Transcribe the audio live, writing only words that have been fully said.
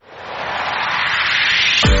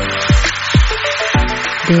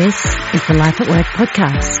This is the Life at Work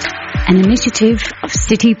podcast, an initiative of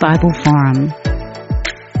City Bible Forum.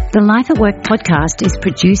 The Life at Work podcast is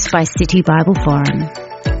produced by City Bible Forum.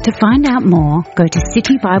 To find out more, go to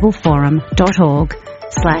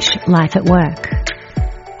citybibleforum.org/lifeatwork.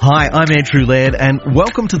 Hi, I'm Andrew Laird and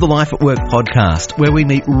welcome to the Life at Work podcast, where we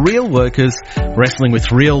meet real workers wrestling with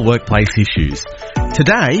real workplace issues.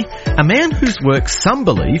 Today, a man whose work some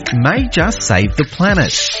believe may just save the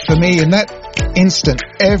planet. For me, in that instant,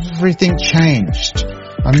 everything changed.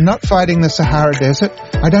 I'm not fighting the Sahara Desert.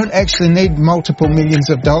 I don't actually need multiple millions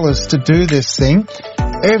of dollars to do this thing.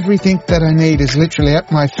 Everything that I need is literally at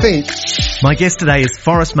my feet. My guest today is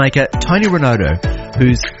forest maker Tony Rinaudo,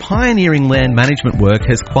 whose pioneering land management work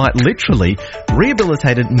has quite literally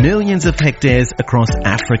rehabilitated millions of hectares across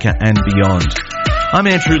Africa and beyond. I'm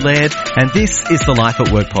Andrew Laird, and this is the Life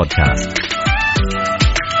at Work podcast.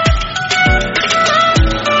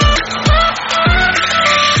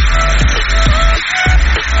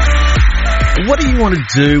 What do you want to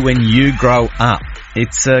do when you grow up?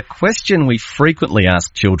 It's a question we frequently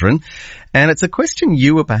ask children, and it's a question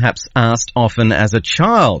you were perhaps asked often as a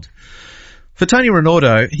child. For Tony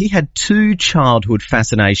Rinaudo, he had two childhood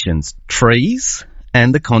fascinations, trees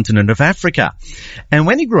and the continent of Africa. And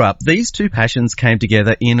when he grew up, these two passions came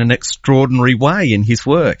together in an extraordinary way in his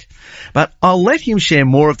work. But I'll let him share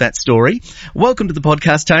more of that story. Welcome to the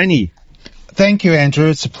podcast, Tony. Thank you, Andrew.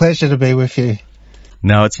 It's a pleasure to be with you.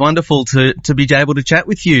 No, it's wonderful to be able to chat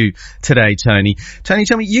with you today, Tony. Tony,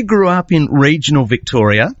 tell me, you grew up in regional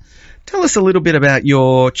Victoria. Tell us a little bit about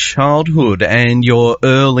your childhood and your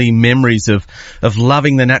early memories of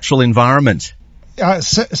loving the natural environment.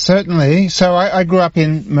 Certainly. So I grew up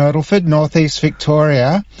in Myrtleford, northeast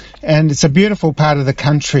Victoria, and it's a beautiful part of the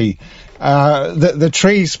country. The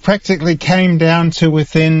trees practically came down to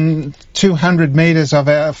within 200 metres of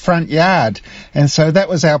our front yard, and so that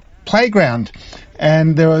was our playground.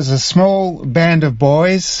 And there was a small band of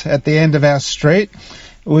boys at the end of our street.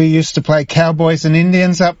 We used to play cowboys and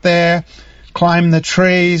Indians up there, climb the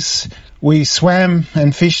trees. We swam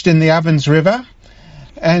and fished in the Ovens River.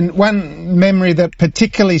 And one memory that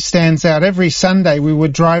particularly stands out, every Sunday we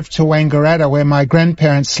would drive to Wangaratta where my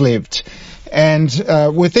grandparents lived. And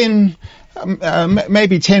within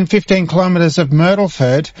maybe 10, 15 kilometres of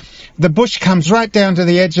Myrtleford, the bush comes right down to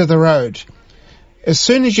the edge of the road. As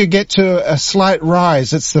soon as you get to a slight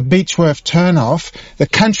rise, it's the Beechworth turnoff, the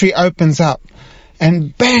country opens up.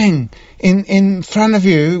 And bang, in front of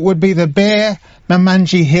you would be the bare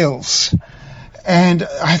Mamungi Hills. And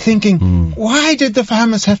I'm thinking, why did the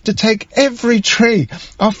farmers have to take every tree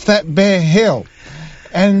off that bare hill?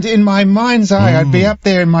 And in my mind's eye, I'd be up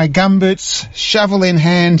there in my gumboots, shovel in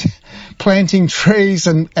hand, planting trees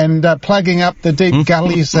and plugging up the deep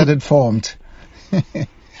gullies that had formed.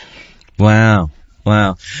 Wow.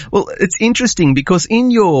 Wow. Well, it's interesting because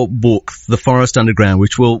in your book, The Forest Underground,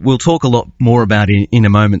 which we'll talk a lot more about in a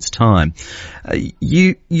moment's time,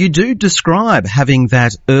 you do describe having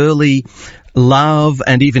that early love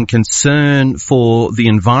and even concern for the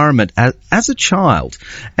environment as a child.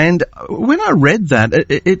 And when I read that,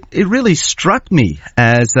 it really struck me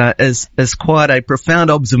as quite a profound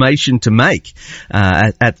observation to make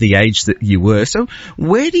at the age that you were. So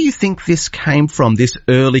where do you think this came from, this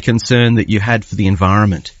early concern that you had for the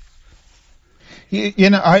environment? You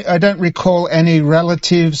know, I don't recall any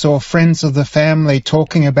relatives or friends of the family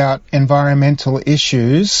talking about environmental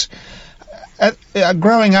issues.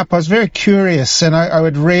 Growing up, I was very curious, and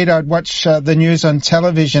I'd watch the news on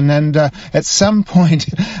television, and at some point,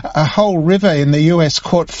 a whole river in the US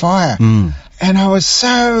caught fire. And I was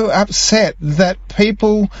so upset that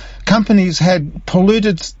companies had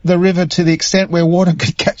polluted the river to the extent where water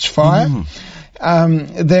could catch fire.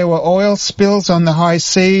 There were oil spills on the high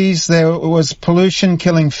seas. There was pollution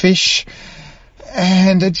killing fish.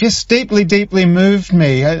 And it just deeply, deeply moved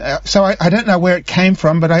me. So I don't know where it came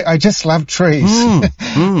from, but I just love trees.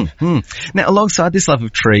 Now, alongside this love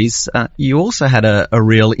of trees, you also had a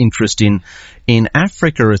real interest in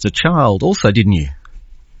Africa as a child also, didn't you?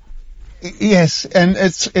 Yes, and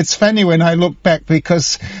it's funny when I look back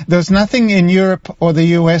because there was nothing in Europe or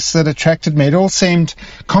the US that attracted me. It all seemed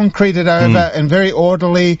concreted over and very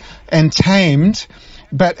orderly and tamed.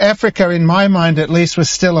 But Africa, in my mind at least, was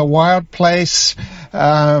still a wild place.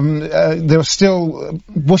 There was still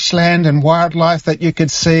bushland and wildlife that you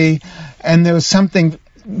could see. And there was something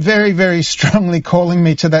very, very strongly calling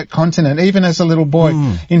me to that continent, even as a little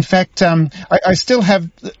boy. In fact, I still have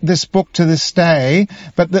this book to this day,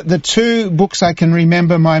 but the two books I can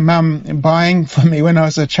remember my mum buying for me when I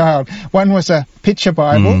was a child, one was a picture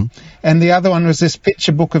Bible, and the other one was this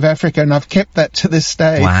picture book of Africa, and I've kept that to this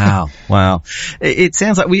day. Wow. It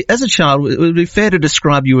sounds like as a child, would it be fair to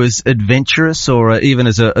describe you as adventurous or even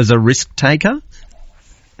as a risk taker?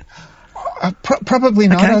 Probably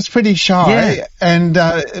not. Okay. I was pretty shy, and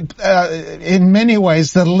in many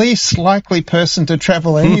ways the least likely person to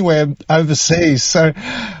travel anywhere overseas. So,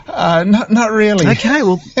 not really. Okay,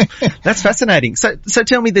 well, that's fascinating. So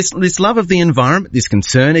tell me, this love of the environment, this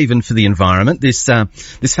concern even for the environment, this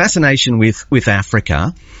fascination with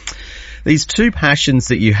Africa, these two passions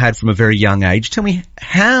that you had from a very young age. Tell me,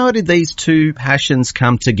 how did these two passions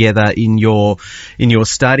come together in your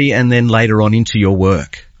study and then later on into your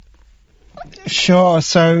work? Sure.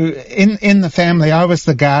 So in the family, I was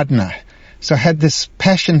the gardener. So I had this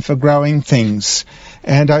passion for growing things.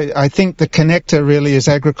 And I think the connector really is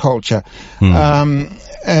agriculture.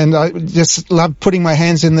 And I just loved putting my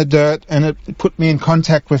hands in the dirt, and it put me in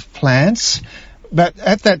contact with plants. But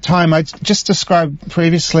at that time, I just described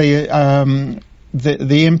previously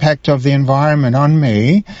the impact of the environment on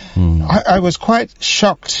me. I was quite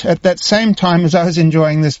shocked at that same time as I was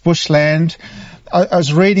enjoying this bushland. I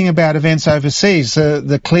was reading about events overseas,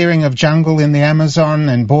 the clearing of jungle in the Amazon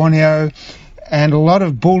and Borneo, and a lot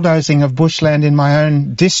of bulldozing of bushland in my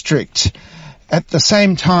own district. At the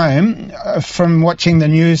same time, from watching the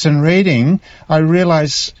news and reading, I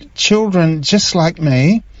realized children just like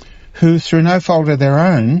me, who through no fault of their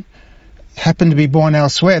own happened to be born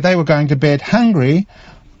elsewhere, they were going to bed hungry,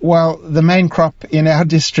 while the main crop in our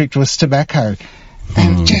district was tobacco.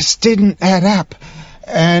 And it just didn't add up.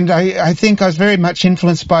 And I think I was very much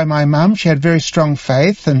influenced by my mum. She had very strong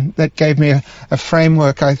faith, and that gave me a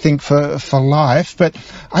framework, I think, for life. But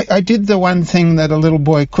I did the one thing that a little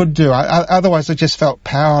boy could do. Otherwise, I just felt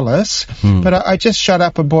powerless. But I just shot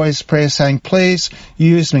up a boy's prayer saying, please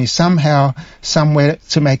use me somehow, somewhere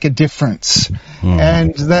to make a difference.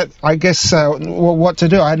 And that, I guess, what to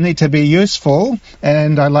do? I need to be useful,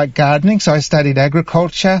 and I like gardening, so I studied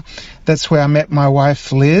agriculture. That's where I met my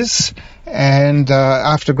wife, Liz. And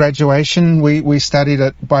after graduation, we studied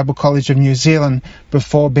at Bible College of New Zealand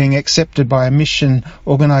before being accepted by a mission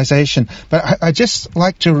organisation. But I just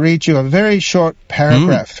like to read you a very short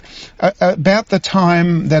paragraph. About the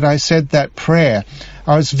time that I said that prayer,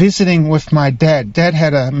 I was visiting with my dad. Dad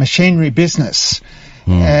had a machinery business.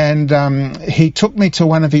 And he took me to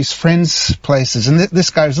one of his friends' places. And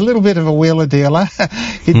this guy was a little bit of a wheeler dealer.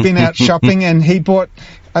 He'd been out shopping, and he bought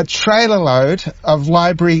a trailer load of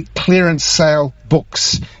library clearance sale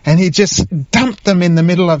books, and he just dumped them in the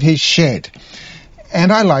middle of his shed.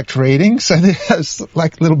 And I liked reading, so it was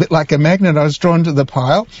like a little bit like a magnet. I was drawn to the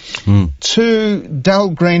pile. Two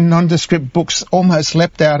dull green nondescript books almost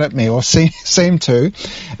leapt out at me, or seemed to.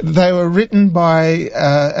 They were written by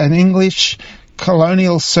an English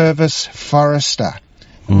colonial service forester,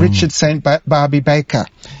 Richard St. Barbie Baker.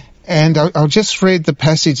 And I'll just read the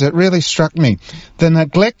passage that really struck me. The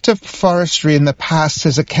neglect of forestry in the past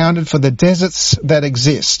has accounted for the deserts that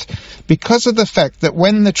exist, because of the fact that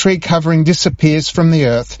when the tree covering disappears from the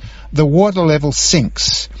earth, the water level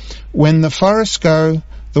sinks. When the forests go,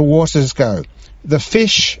 the waters go. The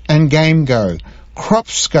fish and game go.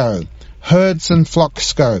 Crops go. Herds and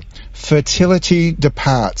flocks go. Fertility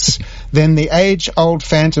departs. Then the age-old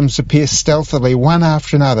phantoms appear stealthily, one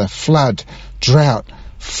after another. Flood, drought,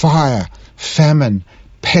 fire, famine,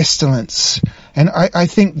 pestilence. And I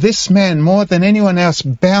think this man, more than anyone else,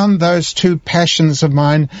 bound those two passions of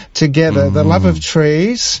mine together, the love of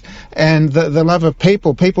trees and the love of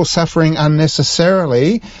people suffering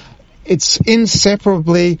unnecessarily. It's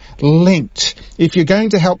inseparably linked. If you're going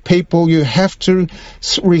to help people, you have to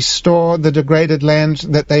restore the degraded land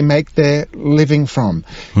that they make their living from.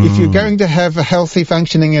 If you're going to have a healthy,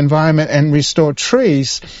 functioning environment and restore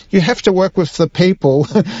trees, you have to work with the people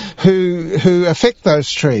who affect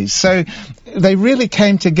those trees. So they really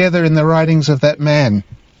came together in the writings of that man.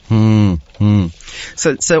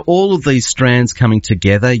 So all of these strands coming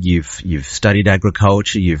together, you've studied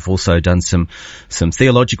agriculture, you've also done some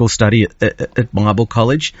theological study at Bible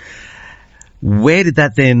College. Where did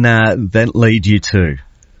that then lead you to?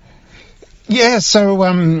 Yeah, so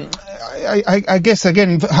I guess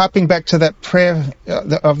again harping back to that prayer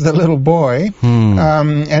of the little boy,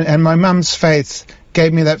 and my mum's faith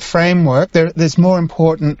gave me that framework. There's more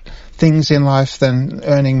important things in life than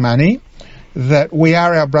earning money. that we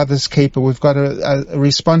are our brother's keeper. We've got a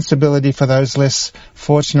responsibility for those less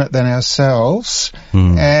fortunate than ourselves,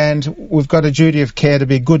 and we've got a duty of care to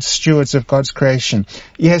be good stewards of God's creation.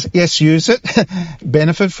 Yes, use it,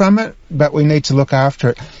 benefit from it, but we need to look after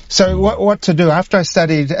it. So what to do? After I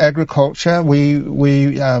studied agriculture, we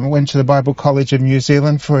went to the Bible College of New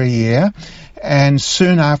Zealand for a year, and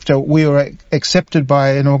soon after we were accepted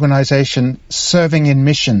by an organisation, Serving in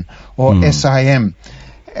Mission, or SIM.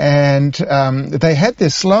 And they had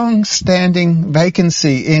this long-standing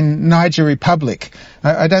vacancy in Niger Republic.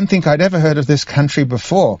 I don't think I'd ever heard of this country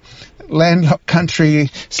before. Landlocked country,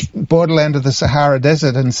 borderland of the Sahara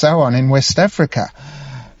Desert and so on in West Africa.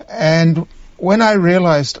 And when I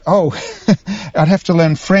realised, I'd have to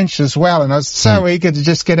learn French as well, and I was so eager to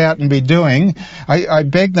just get out and be doing, I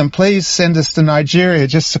begged them, please send us to Nigeria,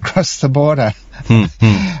 just across the border.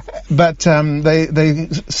 But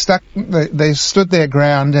they stood their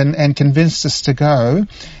ground and convinced us to go.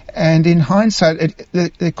 And in hindsight,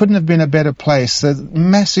 it couldn't have been a better place. The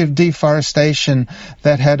massive deforestation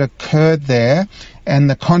that had occurred there and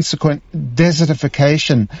the consequent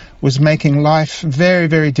desertification was making life very,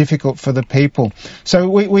 very difficult for the people. So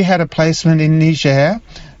we had a placement in Niger.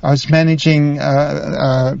 I was managing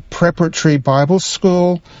a preparatory Bible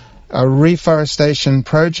school, a reforestation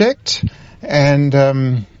project, and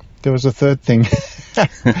there was a third thing.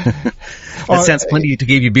 That sounds plenty to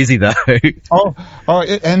keep you busy, though.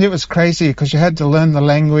 And it was crazy because you had to learn the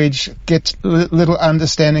language, get little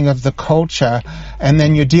understanding of the culture, and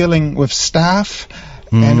then you're dealing with staff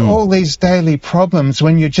and all these daily problems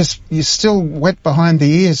when you're still wet behind the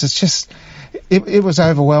ears. It's just, it was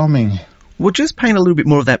overwhelming. Well, just paint a little bit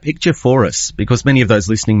more of that picture for us, because many of those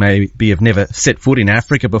listening maybe have never set foot in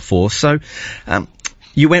Africa before. So,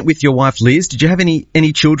 you went with your wife Liz. Did you have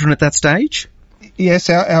any children at that stage? Yes,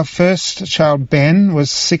 our first child Ben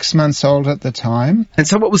was 6 months old at the time. And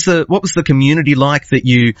so, what was the community like that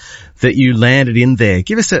you landed in there?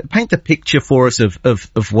 Paint the picture for us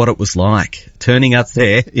of what it was like turning up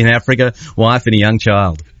there in Africa, wife and a young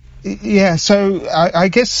child. Yeah, so I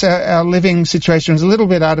guess our living situation was a little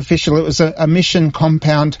bit artificial. It was a mission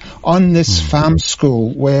compound on this farm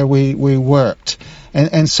school where we worked.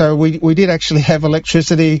 And so we did actually have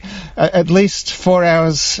electricity at least 4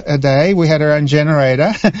 hours a day. We had our own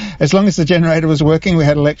generator. As long as the generator was working, we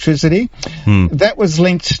had electricity. That was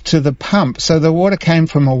linked to the pump. So the water came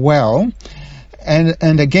from a well.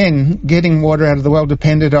 And again, getting water out of the well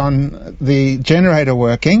depended on the generator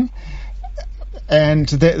working. And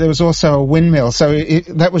there was also a windmill. So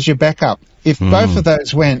that was your backup. If both of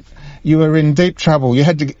those went, you were in deep trouble. You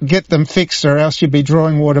had to get them fixed or else you'd be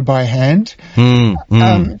drawing water by hand.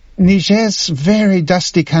 Niger's very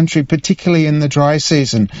dusty country, particularly in the dry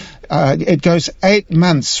season. It goes 8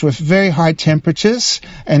 months with very high temperatures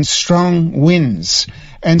and strong winds.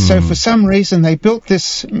 And so for some reason they built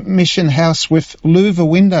this mission house with louver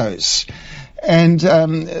windows. And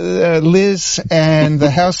Liz and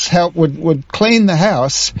the house help would clean the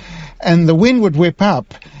house, and the wind would whip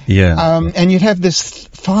up. Yeah. And you'd have this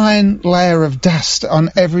fine layer of dust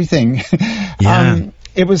on everything. Yeah.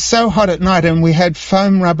 It was so hot at night, and we had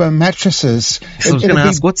foam rubber mattresses. So I was going to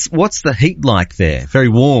ask, what's the heat like there? Very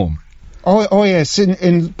warm. Oh yes.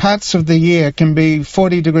 In parts of the year it can be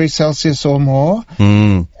 40 degrees Celsius or more.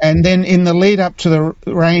 And then in the lead up to the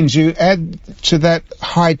rains, you add to that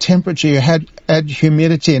high temperature, you add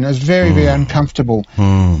humidity, and it was very, very uncomfortable.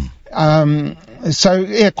 So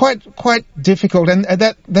yeah, quite difficult. And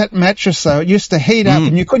that mattress though, it used to heat up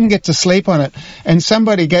and you couldn't get to sleep on it. And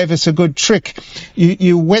somebody gave us a good trick.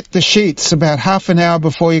 You wet the sheets about half an hour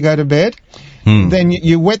before you go to bed. Then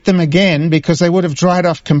you wet them again because they would have dried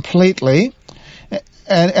off completely.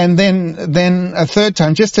 And then a third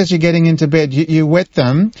time, just as you're getting into bed, you wet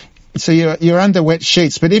them. So you're under wet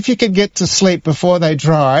sheets. But if you could get to sleep before they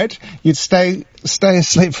dried, you'd stay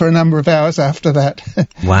asleep for a number of hours after that.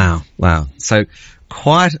 Wow. So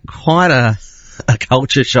quite a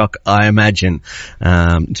culture shock, I imagine,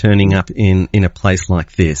 turning up in a place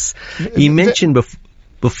like this. You mentioned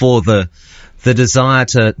before the desire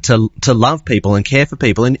to love people and care for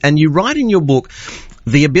people, and you write in your book,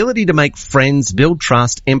 the ability to make friends, build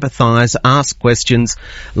trust, empathise, ask questions,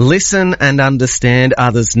 listen and understand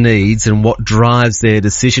others' needs and what drives their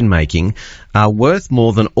decision-making are worth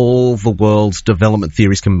more than all the world's development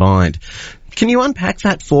theories combined. Can you unpack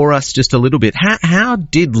that for us just a little bit? How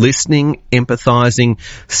did listening, empathising,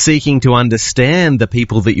 seeking to understand the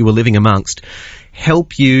people that you were living amongst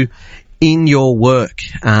help you in your work,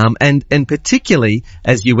 and particularly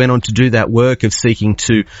as you went on to do that work of seeking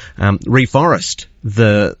to reforest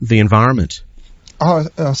the environment?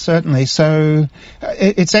 Certainly. So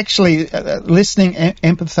it's actually listening,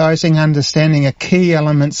 empathizing, understanding are key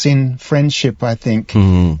elements in friendship, I think.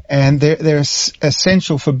 Mm. And they're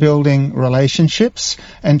essential for building relationships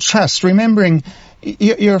and trust. Remembering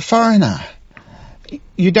you're a foreigner.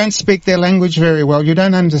 You don't speak their language very well. You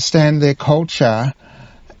don't understand their culture.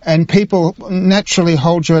 And people naturally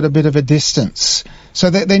hold you at a bit of a distance. So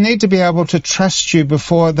they need to be able to trust you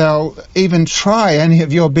before they'll even try any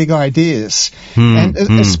of your big ideas.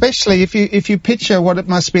 Especially if you picture what it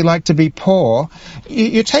must be like to be poor,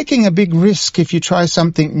 you're taking a big risk if you try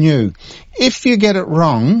something new. If you get it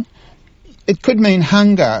wrong, it could mean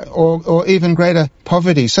hunger or even greater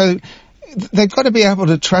poverty. So they've got to be able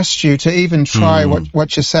to trust you to even try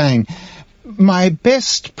what you're saying. My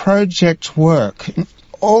best project work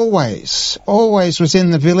always was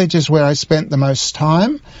in the villages where I spent the most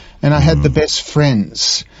time and I had the best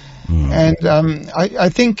friends. And I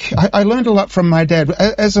think I learned a lot from my dad.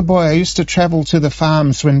 As a boy, I used to travel to the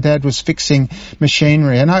farms when Dad was fixing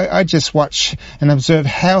machinery, and I just watch and observe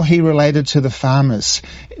how he related to the farmers.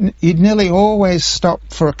 He'd nearly always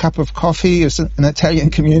stop for a cup of coffee. It was an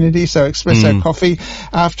Italian community, so espresso coffee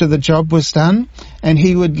after the job was done, and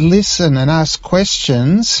he would listen and ask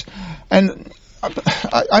questions. And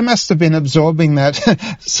I must have been absorbing that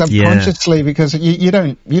subconsciously because you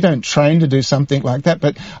don't train to do something like that.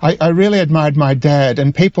 But I really admired my dad,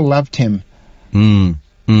 and people loved him.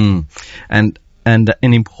 And an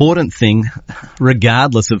important thing,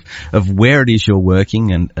 regardless of where it is you're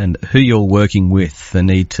working and who you're working with, the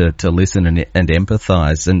need to listen and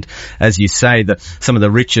empathise. And as you say, some of the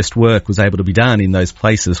richest work was able to be done in those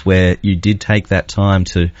places where you did take that time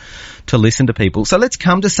to listen to people. So let's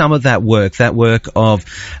come to some of that work of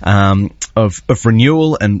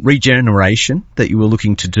renewal and regeneration that you were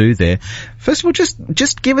looking to do there. First of all,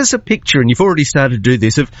 just give us a picture, and you've already started to do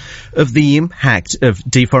this, of the impact of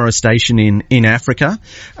deforestation in Africa.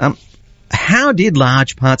 How did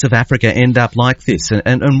large parts of Africa end up like this,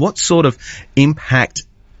 and what sort of impact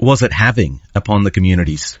was it having upon the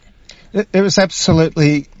communities? It was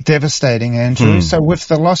absolutely devastating, Andrew. So with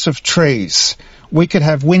the loss of trees, we could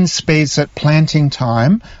have wind speeds at planting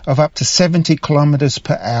time of up to 70 kilometres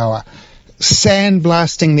per hour, sand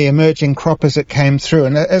blasting the emerging crop as it came through.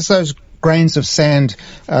 And as those grains of sand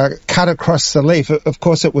cut across the leaf, of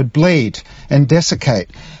course it would bleed and desiccate.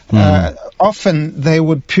 Often they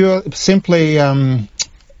would simply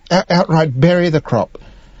outright bury the crop.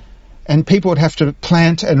 And people would have to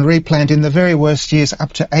plant and replant in the very worst years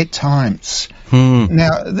up to 8 times.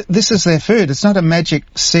 Now, this is their food. It's not a magic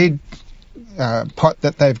seed pot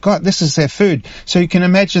that they've got. This is their food. So you can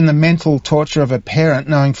imagine the mental torture of a parent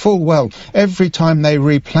knowing full well every time they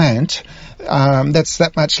replant, that's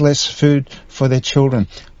that much less food for their children.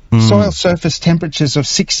 Soil surface temperatures of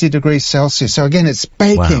 60 degrees Celsius. So again, it's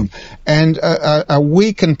baking. Wow. And a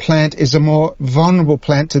weakened plant is a more vulnerable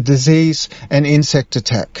plant to disease and insect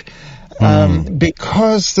attack.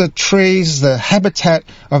 Because the trees, the habitat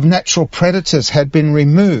of natural predators had been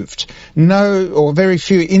removed, no or very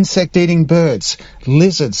few insect-eating birds,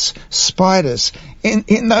 lizards, spiders.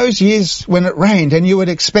 In those years when it rained and you would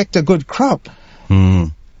expect a good crop,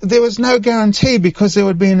 there was no guarantee because there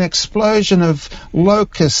would be an explosion of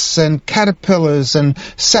locusts and caterpillars and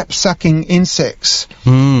sap-sucking insects.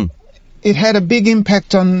 It had a big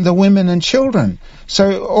impact on the women and children.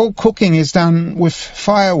 So all cooking is done with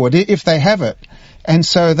firewood, if they have it. And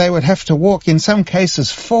so they would have to walk, in some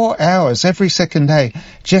cases, 4 hours every second day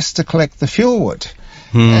just to collect the fuel wood.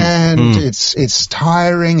 It's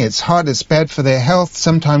tiring, it's hot, it's bad for their health,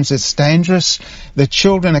 sometimes it's dangerous. The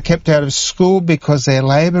children are kept out of school because their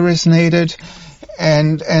labour is needed.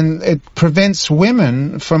 And it prevents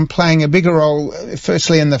women from playing a bigger role,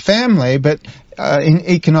 firstly in the family, but in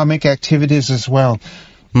economic activities as well.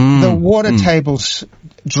 The water tables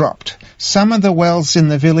dropped. Some of the wells in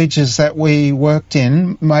the villages that we worked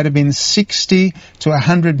in might have been 60 to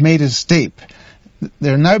 100 metres deep.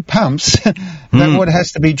 There are no pumps. That water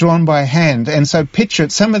has to be drawn by hand. And so picture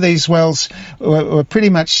it, some of these wells were pretty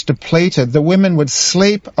much depleted. The women would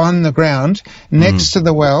sleep on the ground next to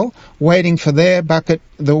the well, waiting for their bucket,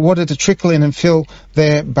 the water to trickle in and fill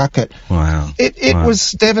their bucket. Wow. It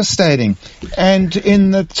was devastating. And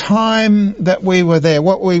in the time that we were there,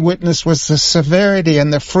 what we witnessed was the severity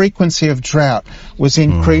and the frequency of drought was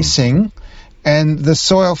increasing and the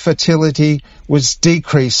soil fertility was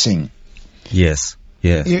decreasing. Yes.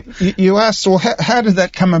 Yeah. You asked, well, how did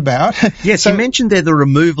that come about? Yes, you mentioned there the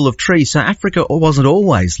removal of trees. So Africa wasn't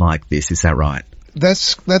always like this, is that right?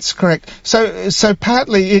 That's correct. So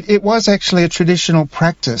partly it was actually a traditional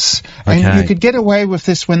practice, and you could get away with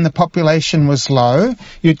this when the population was low.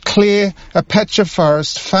 You'd clear a patch of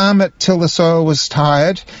forest, farm it till the soil was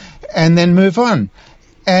tired, and then move on.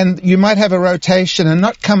 And you might have a rotation and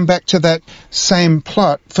not come back to that same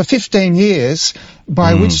plot for 15 years,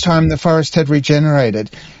 by which time the forest had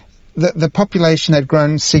regenerated. The population had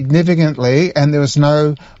grown significantly and there was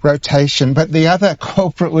no rotation. But the other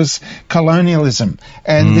culprit was colonialism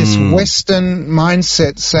and this Western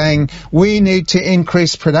mindset saying we need to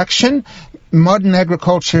increase production. Modern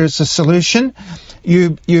agriculture is the solution.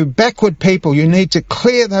 You backward people, you need to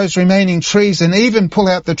clear those remaining trees and even pull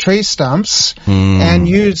out the tree stumps and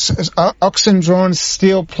use oxen-drawn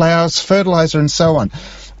steel plows, fertilizer and so on.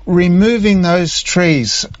 Removing those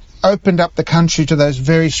trees opened up the country to those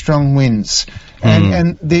very strong winds.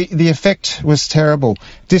 And the effect was terrible.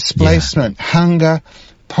 Displacement, hunger,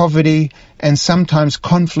 poverty, and sometimes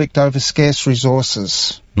conflict over scarce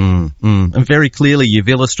resources. And very clearly you've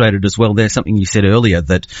illustrated as well, there's something you said earlier,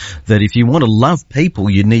 that if you want to love people,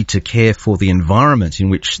 you need to care for the environment in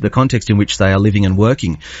which, the context in which they are living and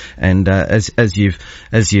working. And as you've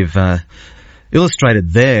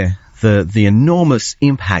illustrated there, the enormous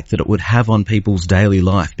impact that it would have on people's daily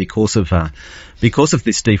life because of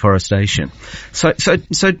this deforestation. So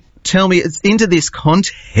tell me, it's into this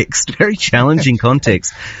context, very challenging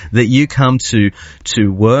context, that you come to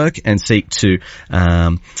work and seek to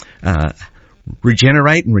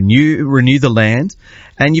regenerate and renew the land.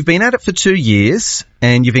 And you've been at it for 2 years,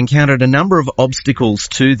 and you've encountered a number of obstacles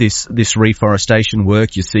to this reforestation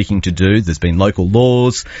work you're seeking to do. There's been local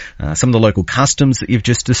laws, some of the local customs that you've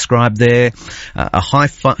just described there, a high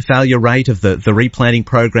failure rate of the replanting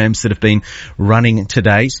programs that have been running to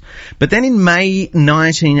date. But then in May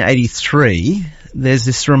 1983, there's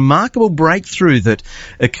this remarkable breakthrough that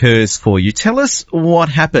occurs for you. Tell us what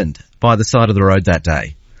happened by the side of the road that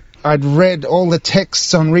day. I'd read all the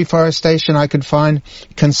texts on reforestation I could find,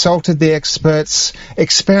 consulted the experts,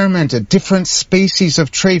 experimented different species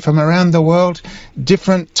of tree from around the world,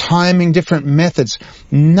 different timing, different methods.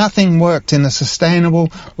 Nothing worked in a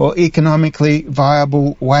sustainable or economically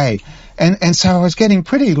viable way. And so I was getting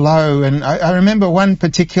pretty low, and I remember one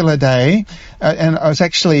particular day, and I was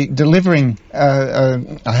actually delivering, I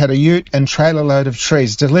had a ute and trailer load of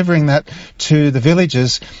trees, delivering that to the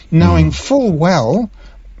villagers, knowing full well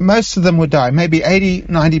most of them would die. Maybe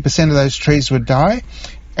 80-90% of those trees would die.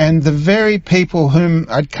 And the very people whom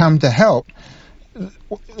I'd come to help,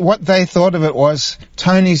 what they thought of it was,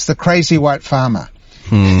 Tony's the crazy white farmer.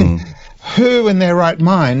 Who in their right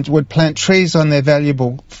mind would plant trees on their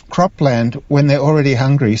valuable cropland when they're already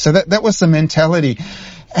hungry? So that was the mentality.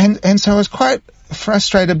 And so I was quite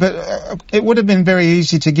frustrated, but it would have been very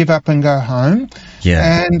easy to give up and go home.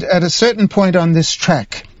 Yeah. And at a certain point on this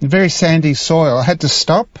track, very sandy soil, I had to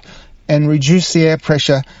stop and reduce the air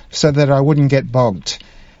pressure so that I wouldn't get bogged.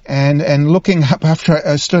 And looking up after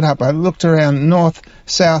I stood up, I looked around north,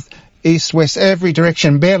 south, east, west, every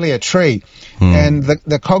direction, barely a tree. And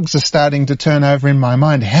the cogs are starting to turn over in my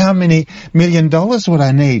mind. How many $1 million would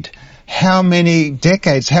I need? How many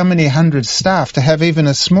decades, how many hundred staff to have even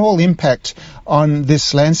a small impact on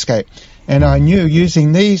this landscape? And I knew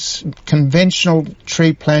using these conventional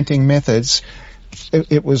tree planting methods,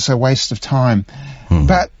 it was a waste of time.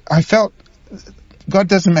 But I felt God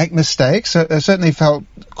doesn't make mistakes. I certainly felt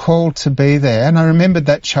called to be there. And I remembered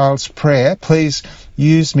that child's prayer, please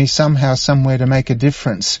use me somehow, somewhere to make a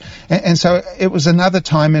difference. And so it was another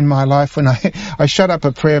time in my life when I shot up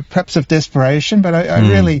a prayer, perhaps of desperation, but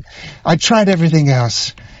I tried everything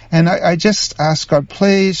else. And I just asked God,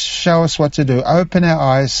 please show us what to do. Open our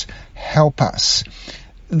eyes, help us.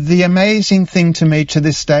 The amazing thing to me to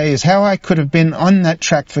this day is how I could have been on that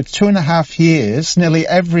track for 2.5 years, nearly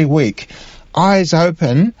every week, eyes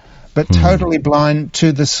open, but totally blind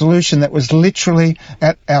to the solution that was literally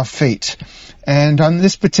at our feet. And on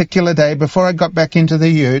this particular day, before I got back into the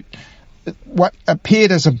ute, what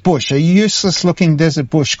appeared as a bush, a useless-looking desert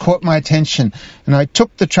bush, caught my attention. And I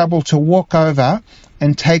took the trouble to walk over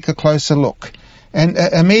and take a closer look. And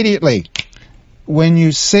immediately, when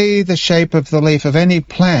you see the shape of the leaf of any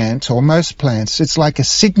plant, or most plants, it's like a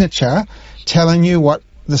signature telling you what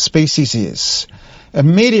the species is.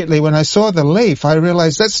 Immediately when I saw the leaf, I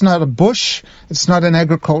realized that's not a bush, it's not an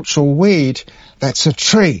agricultural weed, that's a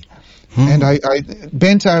tree. And I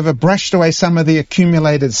bent over, brushed away some of the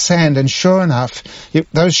accumulated sand, and sure enough,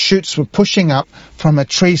 those shoots were pushing up from a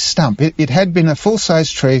tree stump. It had been a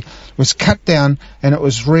full-size tree, was cut down, and it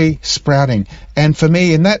was re-sprouting. And for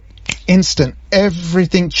me, in that instant,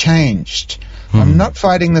 everything changed. I'm not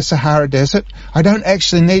fighting the Sahara Desert. I don't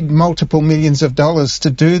actually need multiple millions of dollars to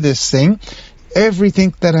do this thing.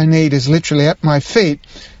 Everything that I need is literally at my feet.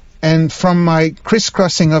 And from my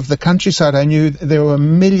crisscrossing of the countryside, I knew there were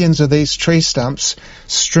millions of these tree stumps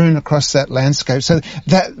strewn across that landscape. So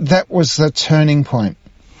that was the turning point.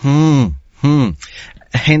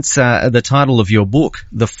 Hence the title of your book,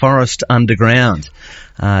 The Forest Underground.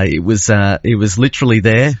 It was literally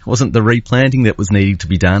there. It wasn't the replanting that was needing to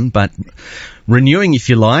be done, but renewing, if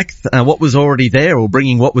you like, what was already there, or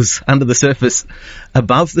bringing what was under the surface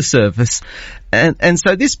above the surface. And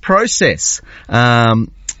so this process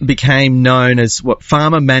became known as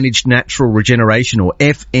Farmer Managed Natural Regeneration, or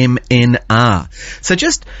FMNR. So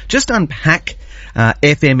just unpack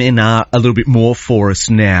FMNR a little bit more for us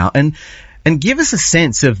now, and give us a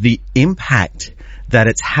sense of the impact that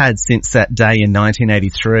it's had since that day in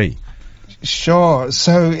 1983. Sure.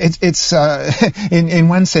 So it's in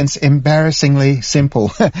one sense embarrassingly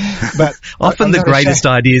simple, but often the greatest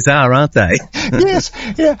ideas are, aren't they? Yes,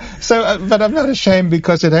 yeah. So, but I'm not ashamed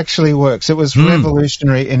because it actually works. It was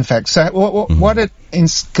revolutionary, in fact. So what it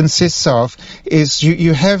consists of is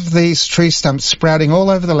you have these tree stumps sprouting all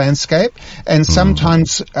over the landscape, and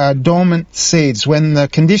sometimes dormant seeds. When the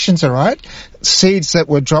conditions are right, seeds that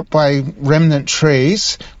were dropped by remnant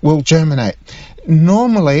trees will germinate.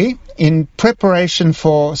 Normally, in preparation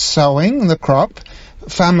for sowing the crop,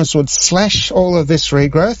 farmers would slash all of this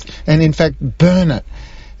regrowth and, in fact, burn it.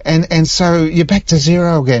 And so you're back to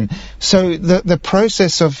zero again. So the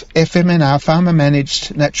process of FMNR, Farmer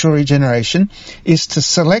Managed Natural Regeneration, is to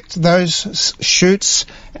select those shoots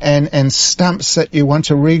and stumps that you want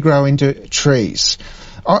to regrow into trees.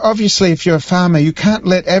 Obviously, if you're a farmer, you can't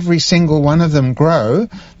let every single one of them grow.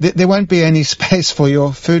 There won't be any space for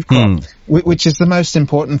your food crop, which is the most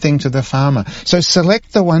important thing to the farmer. So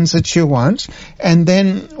select the ones that you want, and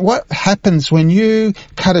then what happens when you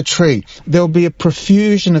cut a tree? There'll be a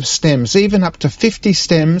profusion of stems, even up to 50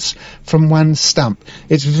 stems from one stump.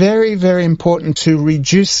 It's very, very important to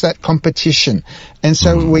reduce that competition. And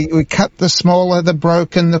so we cut the smaller, the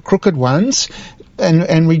broken, the crooked ones,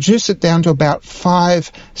 and reduce it down to about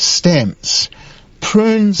 5 stems.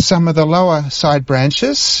 Prune some of the lower side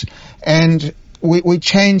branches, and we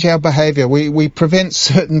change our behaviour. We prevent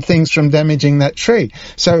certain things from damaging that tree.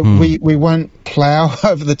 So we won't plough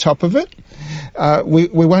over the top of it. We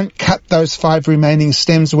won't cut those 5 remaining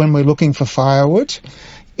stems when we're looking for firewood.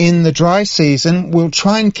 In the dry season, we'll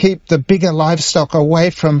try and keep the bigger livestock away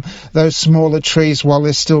from those smaller trees while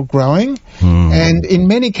they're still growing. And in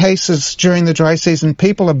many cases during the dry season,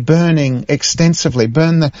 people are burning extensively,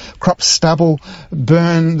 burn the crop stubble,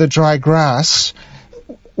 burn the dry grass.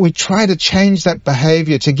 We try to change that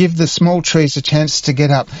behaviour to give the small trees a chance to get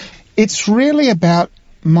up. It's really about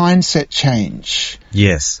mindset change.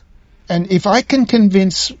 Yes. And if I can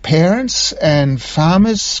convince parents and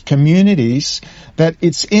farmers, communities, that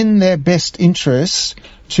it's in their best interests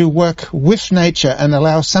to work with nature and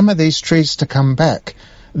allow some of these trees to come back,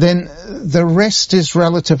 then the rest is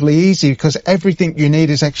relatively easy because everything you need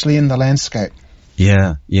is actually in the landscape.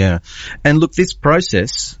 Yeah, yeah. And look, this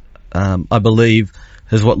process, I believe,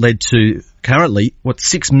 has led to currently,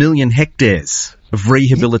 6 million hectares of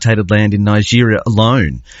rehabilitated land in Nigeria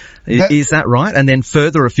alone. Is that right? And then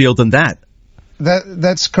further afield than that?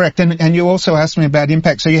 That's correct. And you also asked me about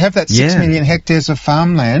impact. So you have that 6 million hectares of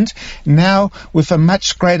farmland now with a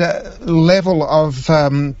much greater level of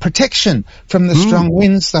protection from the strong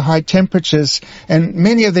winds, the high temperatures. And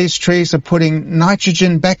many of these trees are putting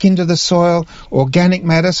nitrogen back into the soil, organic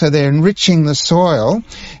matter, so they're enriching the soil.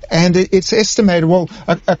 And it's estimated,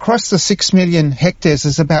 across the 6 million hectares,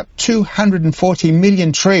 there's about 240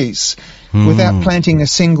 million trees without planting a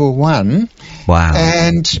single one. Wow.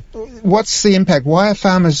 And what's the impact? Why are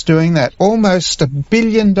farmers doing that? Almost $1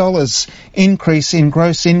 billion increase in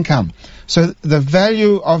gross income. So the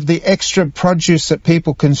value of the extra produce that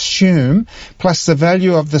people consume, plus the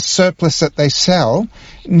value of the surplus that they sell,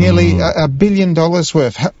 nearly $1 billion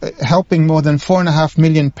worth, helping more than 4.5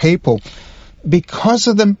 million people. Because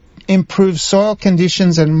of the improved soil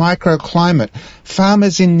conditions and microclimate,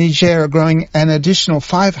 farmers in Niger are growing an additional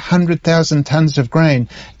 500,000 tons of grain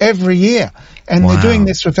every year. And they're doing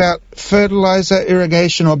this without fertilizer,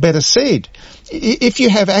 irrigation, or better seed. If you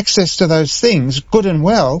have access to those things, good and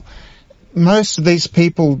well, most of these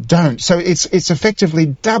people don't. So it's effectively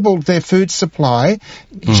doubled their food supply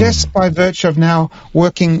just by virtue of now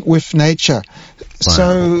working with nature.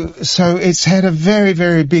 Wow. So it's had a very,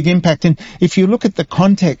 very big impact. And if you look at the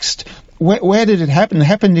context, where did it happen? It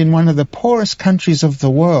happened in one of the poorest countries of the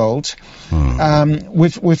world,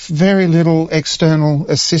 with very little external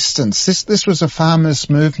assistance. This was a farmers'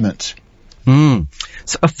 movement.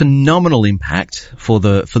 It's a phenomenal impact for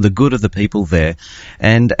the good of the people there,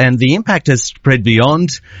 and the impact has spread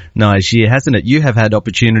beyond Nigeria, hasn't it? You have had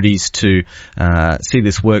opportunities to see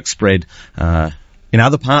this work spread in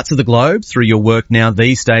other parts of the globe through your work now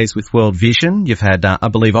these days with World Vision. You've had, I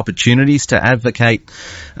believe, opportunities to advocate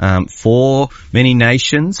for many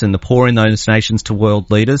nations and the poor in those nations to world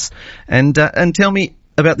leaders. And tell me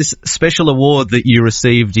about this special award that you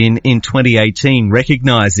received in 2018,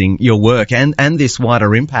 recognising your work and this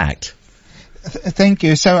wider impact. Thank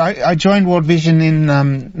you. So I joined World Vision in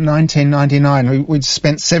 1999. We'd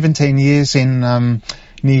spent 17 years in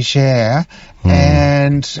Niger,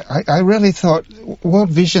 and I really thought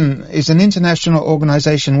World Vision is an international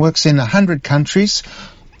organisation, works in 100 countries.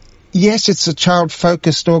 Yes, it's a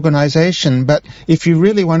child-focused organisation, but if you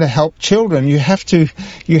really want to help children, you have to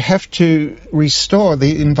restore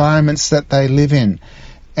the environments that they live in.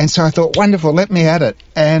 And so I thought, wonderful, let me at it.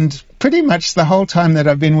 And pretty much the whole time that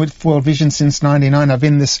I've been with World Vision since 99, I've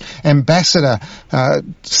been this ambassador,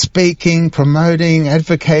 speaking, promoting,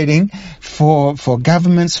 advocating for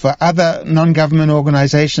governments, for other non-government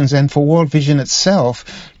organisations, and for World Vision itself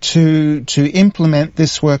to implement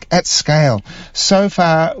this work at scale. So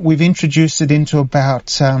far, we've introduced it into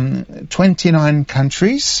about 29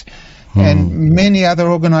 countries. And many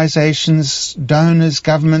other organisations, donors,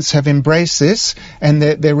 governments have embraced this, and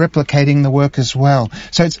they're replicating the work as well.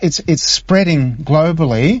 So it's spreading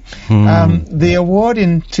globally. The award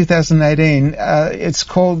in 2018, it's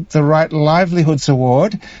called the Right Livelihoods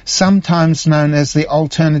Award, sometimes known as the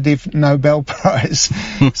Alternative Nobel Prize.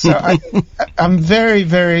 So I'm very,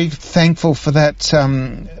 very thankful for that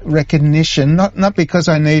recognition. Not because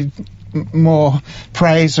I need more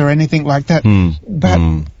praise or anything like that, but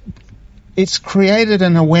it's created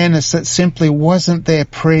an awareness that simply wasn't there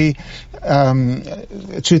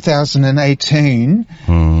pre-2018,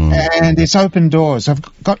 and it's opened doors.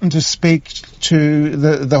 I've gotten to speak to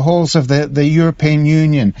the halls of the European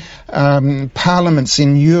Union, parliaments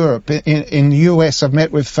in Europe, in the US. I've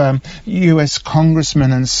met with US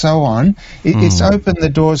congressmen and so on. It's opened the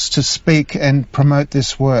doors to speak and promote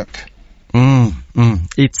this work.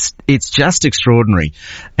 It's just extraordinary,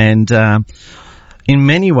 and in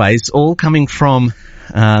many ways, all coming from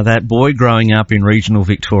that boy growing up in regional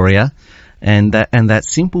Victoria, and that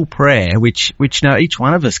simple prayer, which now each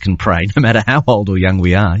one of us can pray, no matter how old or young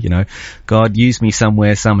we are. God, use me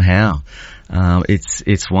somewhere, somehow.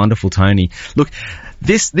 It's wonderful, Tony. Look,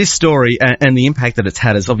 this story and the impact that it's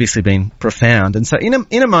had has obviously been profound. And so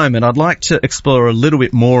in a moment, I'd like to explore a little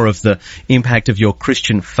bit more of the impact of your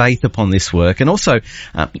Christian faith upon this work, and also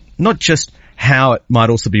not just how it might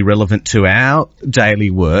also be relevant to our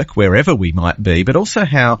daily work, wherever we might be, but also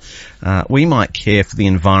how we might care for the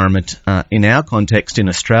environment in our context in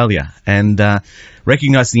Australia, and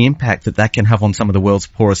recognise the impact that can have on some of the world's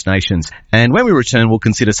poorest nations. And when we return, we'll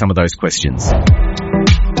consider some of those questions.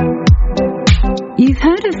 You've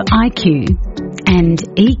heard of IQ and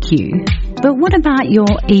EQ, but what about your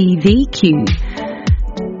EVQ?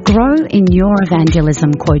 Grow in your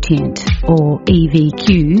evangelism quotient, or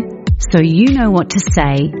EVQ, so you know what to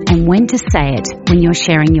say and when to say it when you're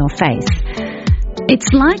sharing your faith.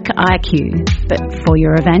 It's like IQ, but for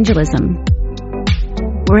your evangelism.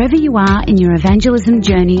 Wherever you are in your evangelism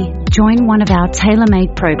journey, join one of our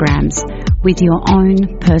tailor-made programs with your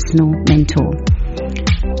own personal mentor.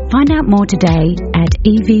 Find out more today at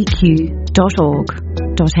evq.org.au.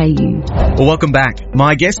 Well, welcome back.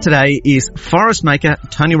 My guest today is forest maker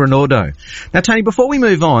Tony Rinaudo. Now, Tony, before we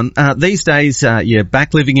move on, these days you're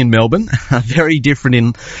back living in Melbourne, very different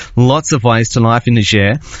in lots of ways to life in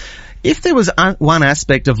Niger. If there was one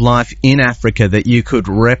aspect of life in Africa that you could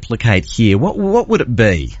replicate here, what would it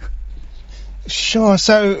be? Sure.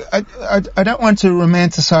 So I don't want to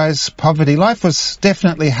romanticize poverty. Life was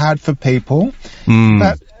definitely hard for people,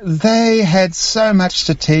 but they had so much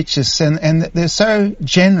to teach us, and they're so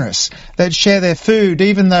generous. They'd share their food,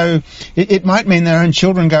 even though it might mean their own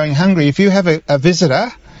children going hungry. If you have a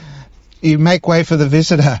visitor, you make way for the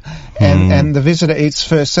visitor, and the visitor eats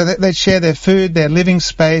first. So they'd share their food, their living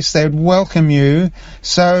space. They'd welcome you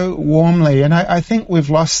so warmly. And I think we've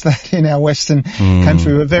lost that in our Western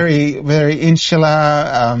country. We're very, very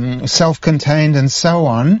insular, self-contained, and so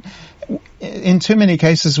on. In too many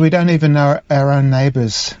cases, we don't even know our own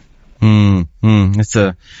neighbours. That's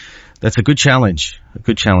a good challenge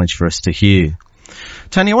for us to hear.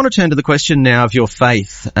 Tony, I want to turn to the question now of your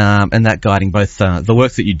faith, and that guiding both the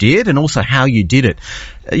work that you did and also how you did it.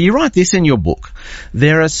 You write this in your book: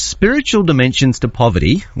 there are spiritual dimensions to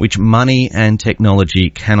poverty which money and technology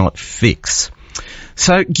cannot fix.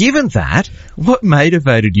 So given that, what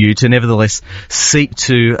motivated you to nevertheless seek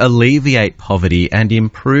to alleviate poverty and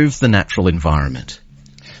improve the natural environment?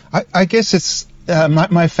 I guess it's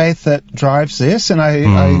my faith that drives this, and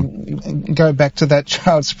I go back to that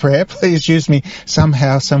child's prayer, please use me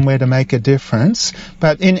somehow, somewhere to make a difference.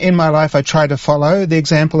 But in my life I try to follow the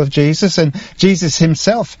example of Jesus, and Jesus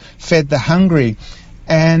himself fed the hungry.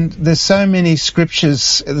 And there's so many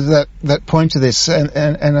scriptures that point to this,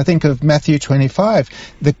 and I think of Matthew 25.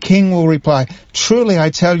 The king will reply, truly I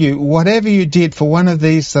tell you, whatever you did for one of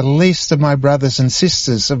these, the least of my brothers and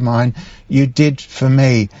sisters of mine, you did for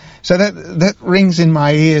me. So that rings in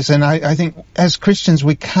my ears, and I think as Christians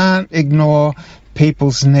we can't ignore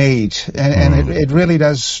people's need, and it really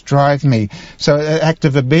does drive me. So an act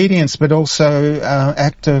of obedience, but also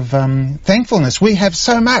act of thankfulness. We have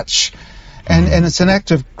so much. And it's an act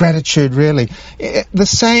of gratitude, really. The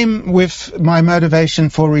same with my motivation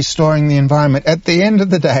for restoring the environment. At the end of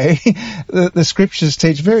the day, the scriptures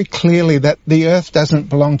teach very clearly that the earth doesn't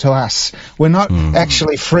belong to us. We're not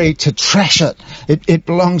actually free to trash it. It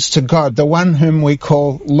belongs to God, the one whom we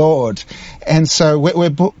call Lord. And so we're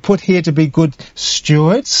put here to be good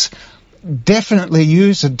stewards. Definitely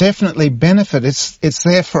use it, definitely benefit. It's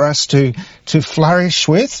there for us to flourish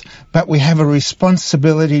with, but we have a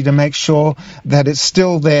responsibility to make sure that it's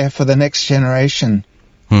still there for the next generation.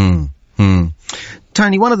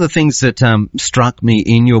 Tony, one of the things that struck me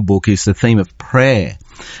in your book is the theme of prayer,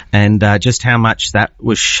 and just how much that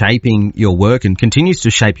was shaping your work and continues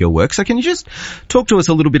to shape your work. So can you just talk to us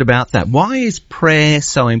a little bit about that? Why is prayer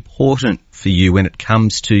so important for you when it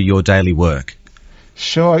comes to your daily work?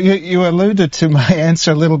 Sure. You alluded to my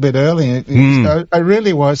answer a little bit earlier. I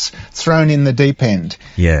really was thrown in the deep end.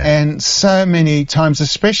 Yeah. And so many times,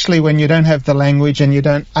 especially when you don't have the language and you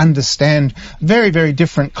don't understand very, very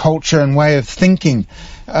different culture and way of thinking.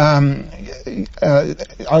 I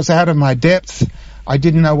was out of my depth. I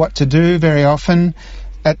didn't know what to do very often.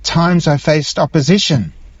 At times I faced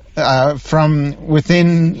opposition. From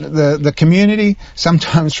within the community,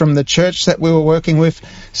 sometimes from the church that we were working with,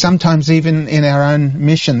 sometimes even in our own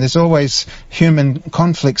mission. There's always human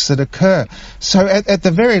conflicts that occur. So at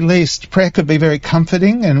the very least, prayer could be very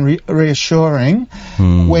comforting and reassuring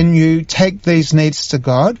when you take these needs to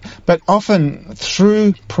God. But often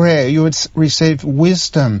through prayer, you would receive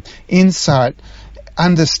wisdom, insight,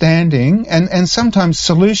 understanding, and sometimes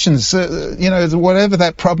solutions. Whatever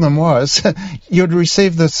that problem was, you'd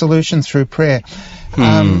receive the solution through prayer.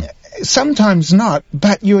 Sometimes not,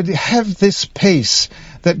 but you would have this peace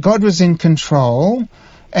that God was in control.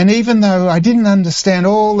 And even though I didn't understand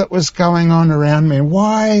all that was going on around me,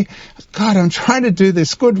 why, God, I'm trying to do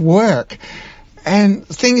this good work, and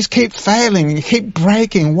things keep failing and keep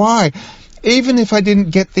breaking. Why? Even if I didn't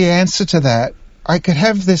get the answer to that, I could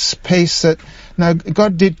have this peace that, no,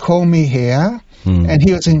 God did call me here, and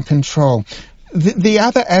he was in control. The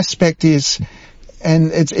other aspect is,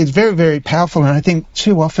 and it's very, very powerful, and I think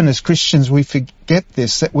too often as Christians we forget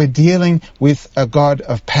this, that we're dealing with a God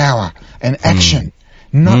of power and action,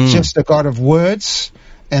 not just a God of words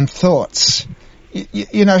and thoughts.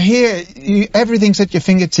 Here, everything's at your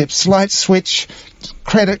fingertips, light switch,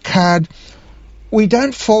 credit card. We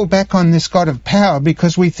don't fall back on this God of power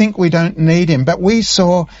because we think we don't need him, but we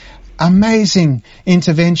saw amazing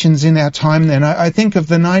interventions in our time then. I think of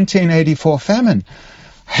the 1984 famine.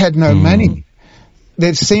 Had no money.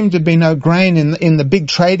 There seemed to be no grain in the big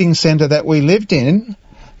trading centre that we lived in,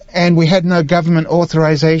 and we had no government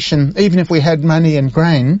authorization. Even if we had money and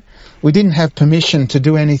grain, we didn't have permission to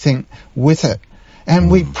do anything with it.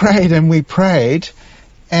 And we prayed and we prayed,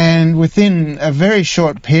 and within a very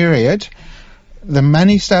short period, the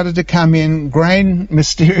money started to come in, grain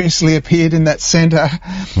mysteriously appeared in that centre,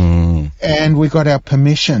 and we got our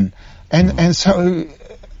permission. And so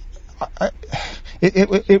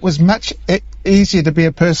it was much easier to be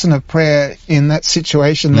a person of prayer in that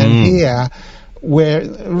situation than here, where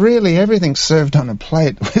really everything's served on a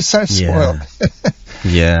plate. We're so spoiled.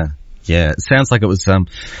 Yeah. It sounds like it was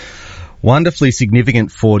wonderfully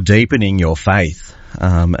significant for deepening your faith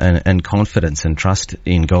and confidence and trust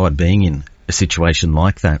in God, being in a situation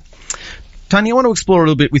like that. Tony, I want to explore a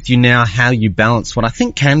little bit with you now how you balance what I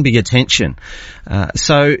think can be a tension.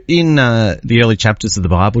 So in the early chapters of the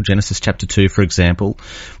Bible, Genesis chapter 2, for example,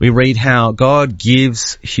 we read how God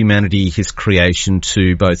gives humanity his creation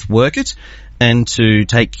to both work it and to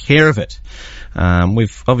take care of it.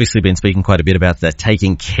 We've obviously been speaking quite a bit about that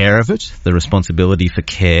taking care of it, the responsibility for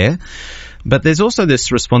care. But there's also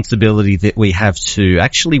this responsibility that we have to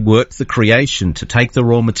actually work the creation, to take the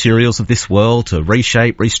raw materials of this world, to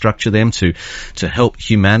reshape, restructure them, to help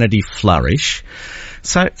humanity flourish.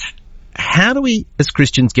 So how do we, as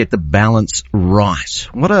Christians, get the balance right?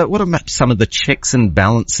 What are some of the checks and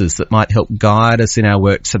balances that might help guide us in our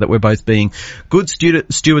work so that we're both being good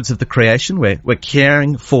stewards of the creation, we're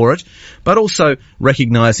caring for it, but also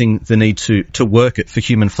recognising the need to work it for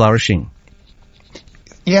human flourishing?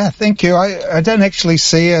 Yeah, thank you. I don't actually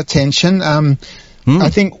see a tension. I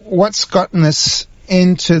think what's gotten us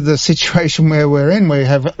into the situation where we're in, we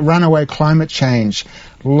have runaway climate change,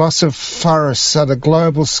 loss of forests at a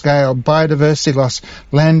global scale, biodiversity loss,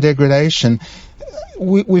 land degradation.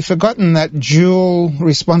 We've forgotten that dual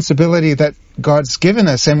responsibility that God's given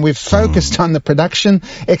us, and we've focused on the production,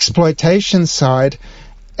 exploitation side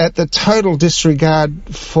at the total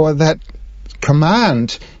disregard for that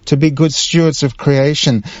command to be good stewards of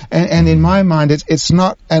creation. And in my mind, it's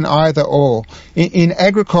not an either or. In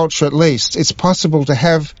agriculture, at least, it's possible to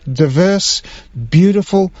have diverse,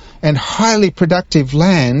 beautiful, and highly productive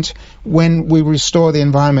land when we restore the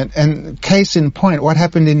environment. And case in point, what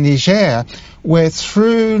happened in Niger, where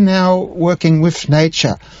through now working with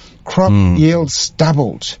nature, crop yields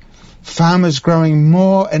doubled. Farmers growing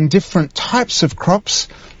more and different types of crops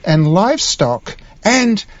and livestock,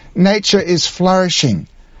 and nature is flourishing.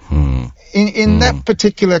 In that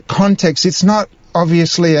particular context, it's not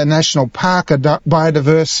obviously a national park, a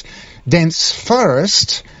biodiverse, dense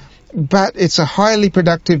forest, but it's a highly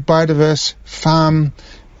productive, biodiverse farm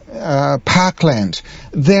parkland.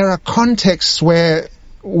 There are contexts where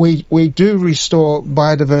we do restore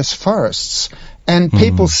biodiverse forests, and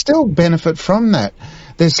people still benefit from that.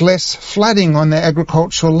 There's less flooding on their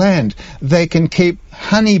agricultural land. They can keep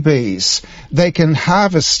honeybees. They can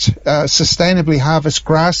harvest, sustainably harvest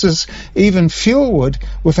grasses, even fuelwood,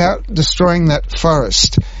 without destroying that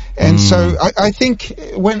forest. And so I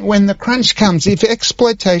think when the crunch comes, if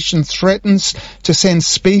exploitation threatens to send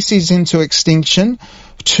species into extinction,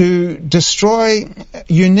 to destroy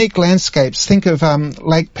unique landscapes, think of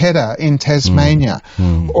Lake Pedder in Tasmania,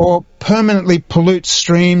 or permanently pollute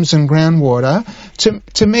streams and groundwater,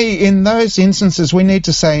 to me, in those instances, we need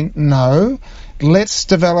to say no. Let's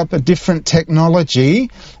develop a different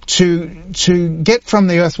technology to get from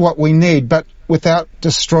the earth what we need, but without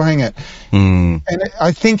destroying it. And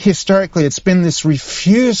I think historically it's been this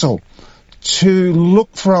refusal to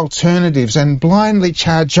look for alternatives and blindly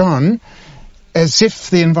charge on as if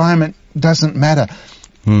the environment doesn't matter.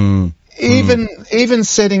 Even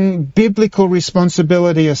setting biblical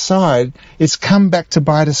responsibility aside, it's come back to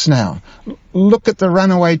bite us now. Look at the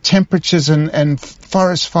runaway temperatures and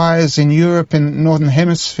forest fires in Europe and Northern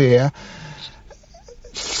Hemisphere,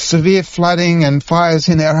 severe flooding and fires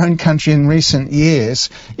in our own country in recent years.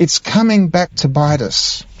 It's coming back to bite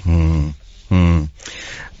us.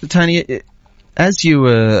 Tony, as you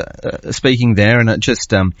were speaking there, and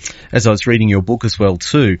just as I was reading your book as well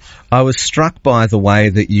too, I was struck by the way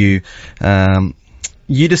that you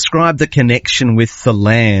described the connection with the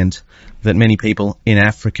land that many people in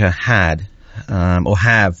Africa had or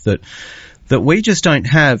have that we just don't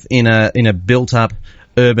have in a built-up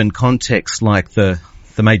urban context like the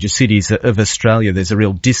major cities of Australia. There's a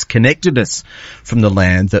real disconnectedness from the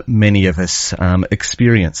land that many of us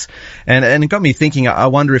experience. And it got me thinking, I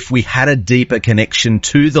wonder if we had a deeper connection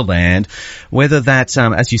to the land, whether that,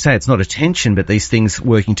 as you say, it's not a tension, but these things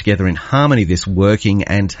working together in harmony, this working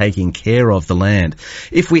and taking care of the land.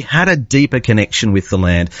 If we had a deeper connection with the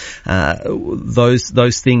land,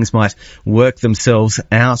 those things might work themselves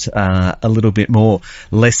out a little bit more,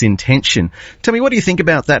 less in tension. Tell me, what do you think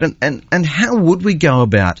about that? And how would we go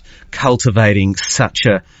about cultivating such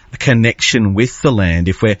a connection with the land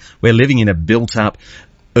if we're living in a built-up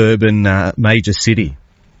urban major city?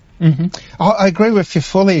 I agree with you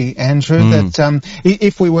fully, Andrew, that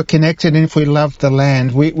if we were connected and if we loved the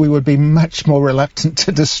land, we would be much more reluctant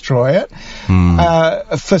to destroy it.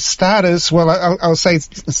 For starters, well, I'll say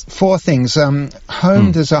four things.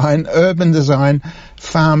 Home design, urban design,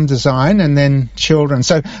 farm design, and then children.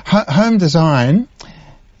 So home design,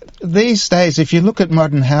 these days, if you look at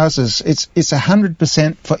modern houses, it's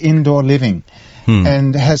 100% for indoor living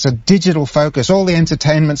and has a digital focus. All the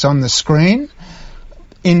entertainment's on the screen.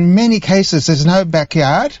 In many cases, there's no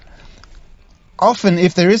backyard. Often,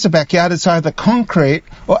 if there is a backyard, it's either concrete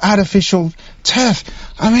or artificial turf.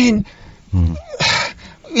 I mean,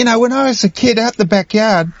 you know, when I was a kid out the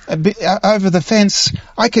backyard, over the fence,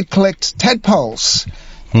 I could collect tadpoles.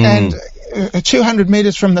 And 200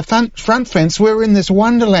 metres from the front fence, we were in this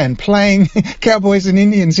wonderland playing cowboys and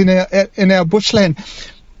Indians in our bushland.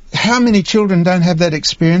 How many children don't have that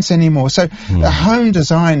experience anymore? So home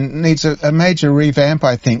design needs a major revamp,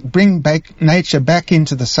 I think. Bring nature back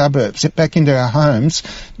into the suburbs, back into our homes,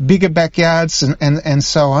 bigger backyards and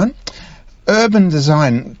so on. urban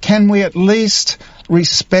design, can we at least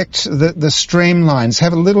respect the streamlines,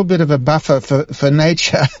 have a little bit of a buffer for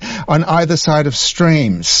nature on either side of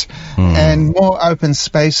streams, and more open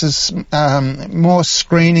spaces, more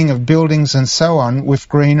screening of buildings and so on with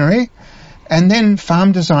greenery. And then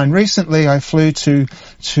farm design. Recently I flew to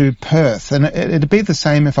Perth, and it'd be the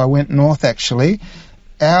same if I went north actually,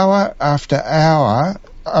 hour after hour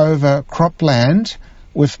over cropland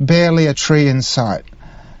with barely a tree in sight.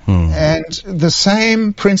 And the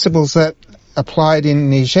same principles that applied in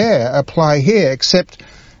Niger apply here, except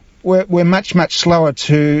we're much, much slower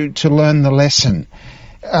to learn the lesson.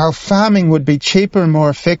 Our farming would be cheaper and more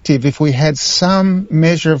effective if we had some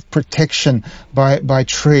measure of protection by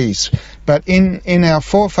trees. But in our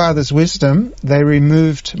forefathers' wisdom, they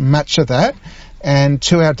removed much of that. And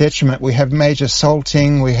to our detriment, we have major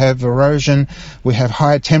salting, we have erosion, we have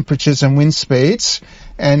higher temperatures and wind speeds.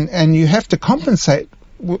 And you have to compensate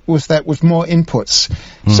with that with more inputs.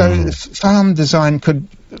 So farm design could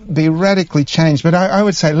be radically changed. But I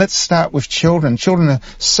would say let's start with children. Children are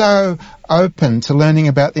so open to learning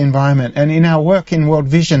about the environment. And in our work in World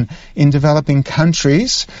Vision in developing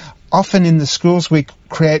countries, often in the schools we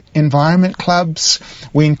create environment clubs.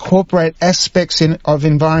 We incorporate aspects of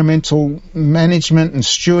environmental management and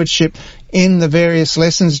stewardship in the various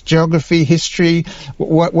lessons, geography, history,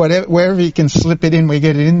 whatever, wherever you can slip it in, we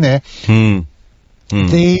get it in there.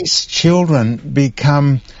 These children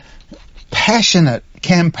become passionate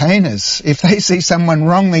campaigners. If they see someone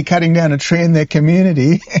wrongly cutting down a tree in their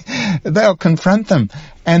community, they'll confront them,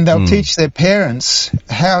 and they'll teach their parents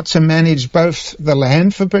how to manage both the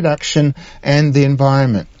land for production and the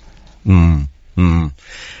environment.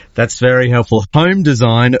 That's very helpful. Home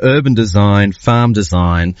design, urban design, farm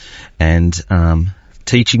design, and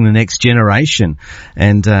teaching the next generation.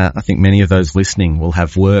 And I think many of those listening will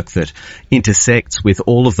have work that intersects with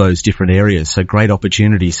all of those different areas. So great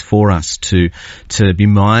opportunities for us to be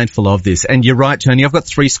mindful of this. And you're right, Tony, I've got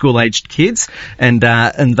 3 school-aged kids, and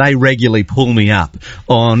they regularly pull me up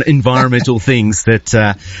on environmental things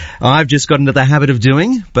that I've just got into the habit of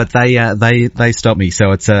doing, but they stop me.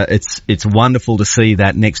 So it's wonderful to see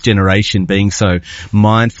that next generation being so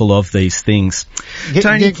mindful of these things.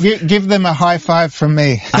 Tony, give them a high five from me.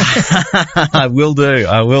 I will do.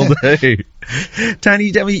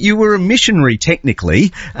 Tony, you were a missionary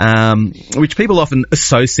technically, which people often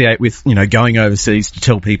associate with, going overseas to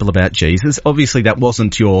tell people about Jesus. Obviously that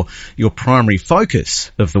wasn't your primary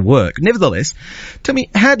focus of the work. Nevertheless, tell me,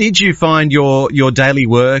 how did you find your daily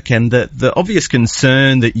work and the obvious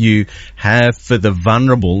concern that you have for the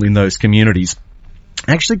vulnerable in those communities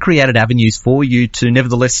actually created avenues for you to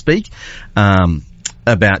nevertheless speak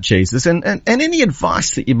about Jesus, and any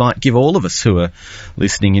advice that you might give all of us who are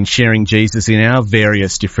listening in sharing Jesus in our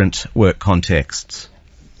various different work contexts?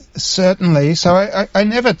 Certainly. So I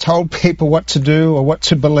never told people what to do or what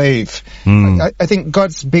to believe. I think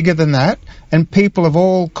God's bigger than that, and people of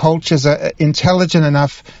all cultures are intelligent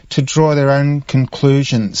enough to draw their own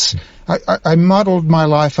conclusions. I modelled my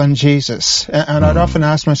life on Jesus, and I'd often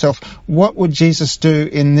ask myself, what would Jesus do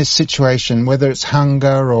in this situation, whether it's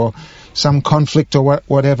hunger or some conflict or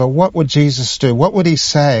whatever? What would Jesus do? What would he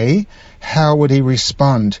say? How would he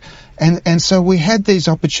respond? And so we had these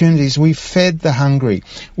opportunities. We fed the hungry.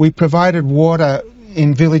 We provided water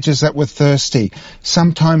in villages that were thirsty,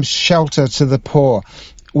 sometimes shelter to the poor.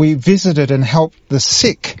 We visited and helped the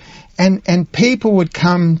sick. And people would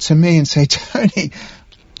come to me and say, Tony,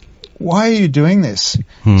 why are you doing this?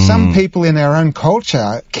 Some people in our own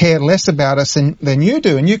culture care less about us than you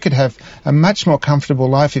do, and you could have a much more comfortable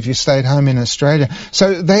life if you stayed home in Australia.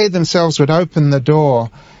 So they themselves would open the door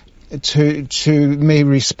to me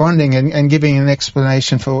responding and giving an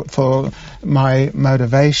explanation for my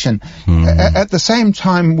motivation. At the same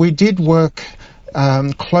time, we did work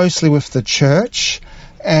closely with the church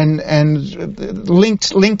and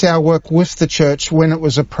linked our work with the church when it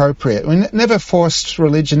was appropriate. We never forced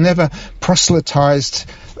religion, never proselytized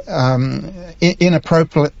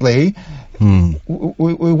inappropriately.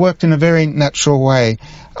 We worked in a very natural way.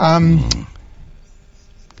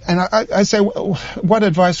 And I say, what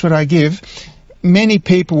advice would I give? Many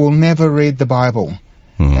people will never read the Bible.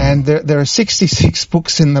 And there are 66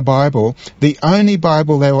 books in the Bible. The only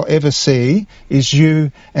Bible they will ever see is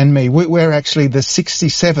you and me. We're actually the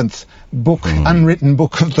 67th book, unwritten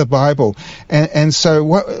book of the Bible. And so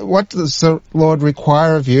what does the Lord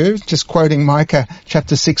require of you? Just quoting Micah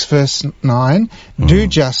chapter 6 verse 9, do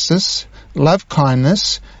justice, love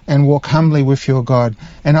kindness, and walk humbly with your God.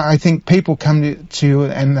 And I think people come to you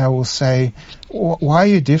and they will say, why are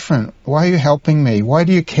you different? Why are you helping me? Why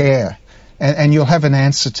do you care? And you'll have an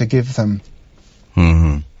answer to give them.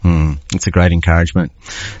 It's a great encouragement.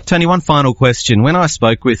 Tony, one final question. When I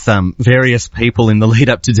spoke with various people in the lead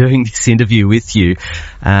up to doing this interview with you,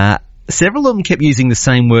 several of them kept using the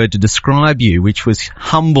same word to describe you, which was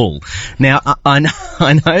humble. Now, I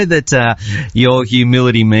know that your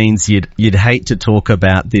humility means you'd hate to talk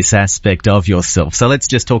about this aspect of yourself. So let's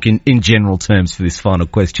just talk in general terms for this final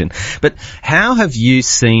question. But how have you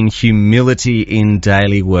seen humility in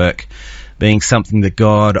daily work being something that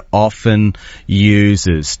God often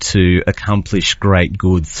uses to accomplish great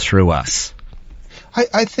good through us?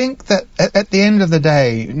 I think that at the end of the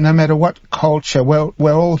day, no matter what culture,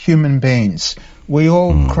 we're all human beings. We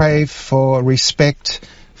all crave for respect,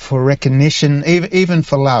 for recognition, even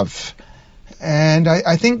for love. And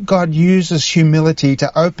I think God uses humility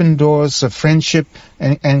to open doors of friendship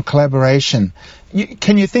and collaboration.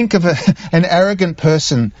 Can you think of an arrogant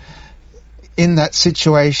person in that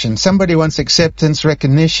situation? Somebody wants acceptance,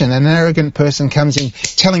 recognition, and an arrogant person comes in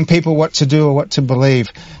telling people what to do or what to believe.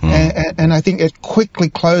 And I think it quickly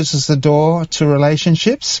closes the door to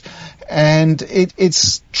relationships, and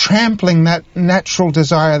it's trampling that natural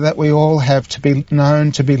desire that we all have to be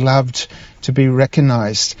known, to be loved, to be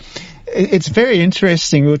recognized. It's very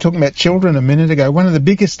interesting. We were talking about children a minute ago. One of the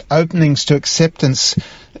biggest openings to acceptance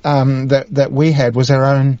that we had was our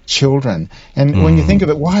own children. And when you think of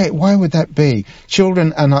it, why would that be?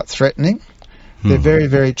 Children are not threatening. They're very,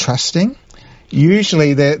 very trusting.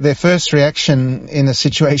 Usually their first reaction in a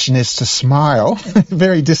situation is to smile,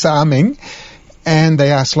 very disarming, and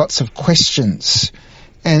they ask lots of questions.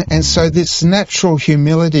 And so this natural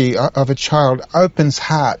humility of a child opens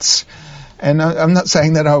hearts. And I'm not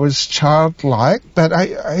saying that I was childlike, but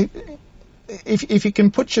if you can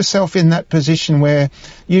put yourself in that position where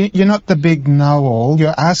you're not the big know-all,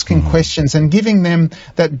 you're asking questions and giving them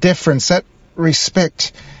that deference, that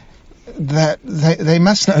respect, that they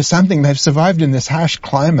must know something. They've survived in this harsh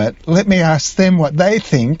climate. Let me ask them what they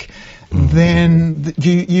think. Then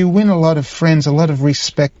you win a lot of friends, a lot of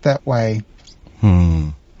respect that way.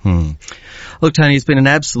 Look, Tony, it's been an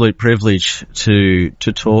absolute privilege to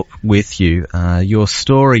talk with you. Your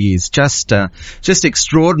story is just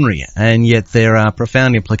extraordinary, and yet there are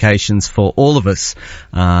profound implications for all of us,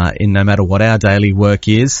 in no matter what our daily work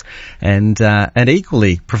is, and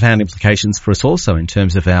equally profound implications for us also in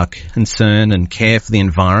terms of our concern and care for the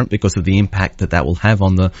environment because of the impact that will have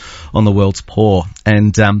on the world's poor.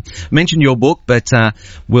 And mention your book, but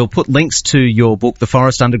we'll put links to your book, The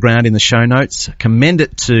Forest Underground, in the show notes. Commend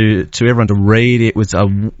it to everyone to read. It was a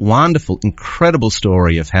wonderful, incredible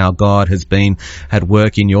story of how God has been at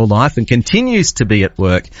work in your life and continues to be at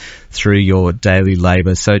work through your daily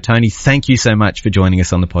labour. So, Tony, thank you so much for joining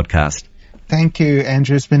us on the podcast. Thank you,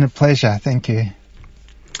 Andrew. It's been a pleasure. Thank you.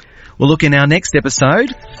 Well, look, in our next episode,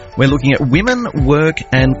 we're looking at women, work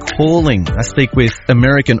and calling. I speak with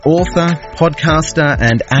American author, podcaster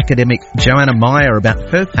and academic Joanna Meyer about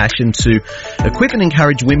her passion to equip and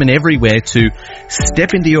encourage women everywhere to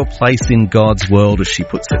step into your place in God's world, as she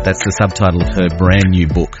puts it. That's the subtitle of her brand new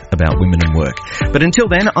book about women and work. But until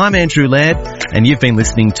then, I'm Andrew Laird, and you've been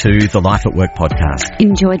listening to the Life at Work podcast.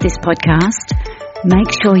 Enjoyed this podcast?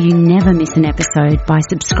 Make sure you never miss an episode by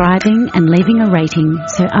subscribing and leaving a rating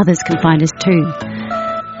so others can find us too.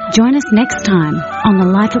 Join us next time on the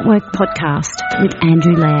Life at Work podcast with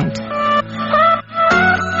Andrew Laird.